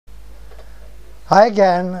Hi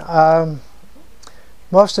again.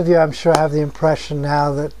 Most of you, I'm sure, have the impression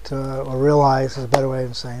now that, or realize is a better way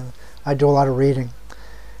of saying it, I do a lot of reading.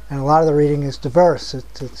 And a lot of the reading is diverse.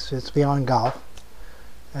 It's beyond golf.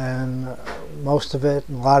 And most of it,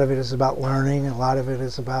 and a lot of it is about learning, and a lot of it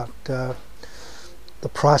is about the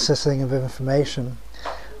processing of information.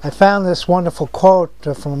 I found this wonderful quote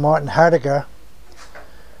from Martin Heidegger.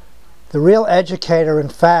 The real educator, in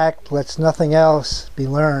fact, lets nothing else be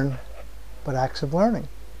learned but acts of learning.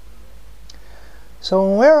 So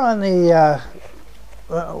when we're on the,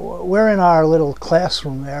 we're in our little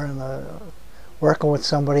classroom there, working with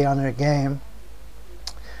somebody on their game,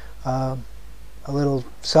 a little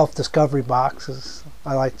self-discovery box, as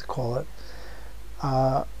I like to call it.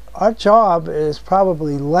 Our job is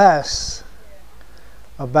probably less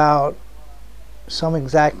about some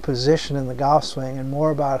exact position in the golf swing and more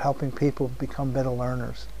about helping people become better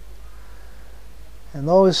learners. And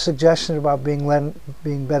those suggestions about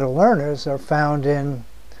being better learners are found in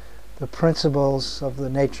the principles of the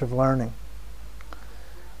nature of learning.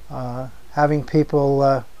 Having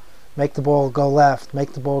people make the ball go left,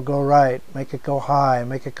 make the ball go right, make it go high,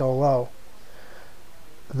 make it go low.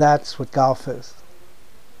 That's what golf is.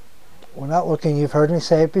 We're not looking, you've heard me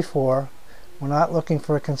say it before, we're not looking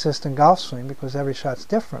for a consistent golf swing because every shot's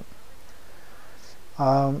different.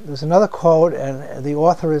 There's another quote, and the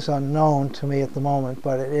author is unknown to me at the moment,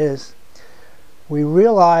 but it is, we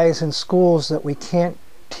realize in schools that we can't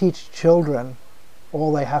teach children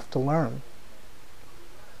all they have to learn.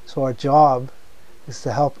 So our job is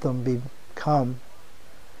to help them become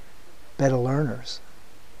better learners.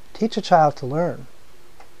 Teach a child to learn.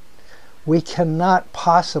 We cannot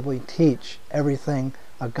possibly teach everything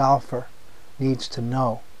a golfer needs to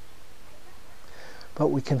know. But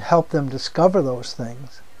we can help them discover those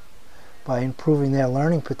things by improving their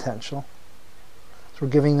learning potential through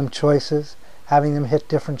giving them choices, having them hit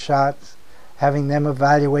different shots, having them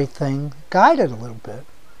evaluate things, guide it a little bit.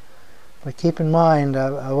 But keep in mind,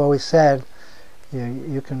 I've always said,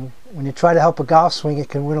 you can, when you try to help a golf swing, you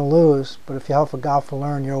can win or lose, but if you help a golfer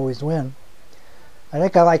learn, you always win. I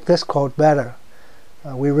think I like this quote better.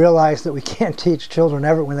 We realize that we can't teach children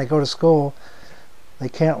when they go to school. They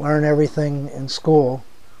can't learn everything in school,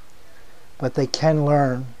 but they can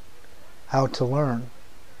learn how to learn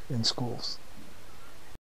in schools.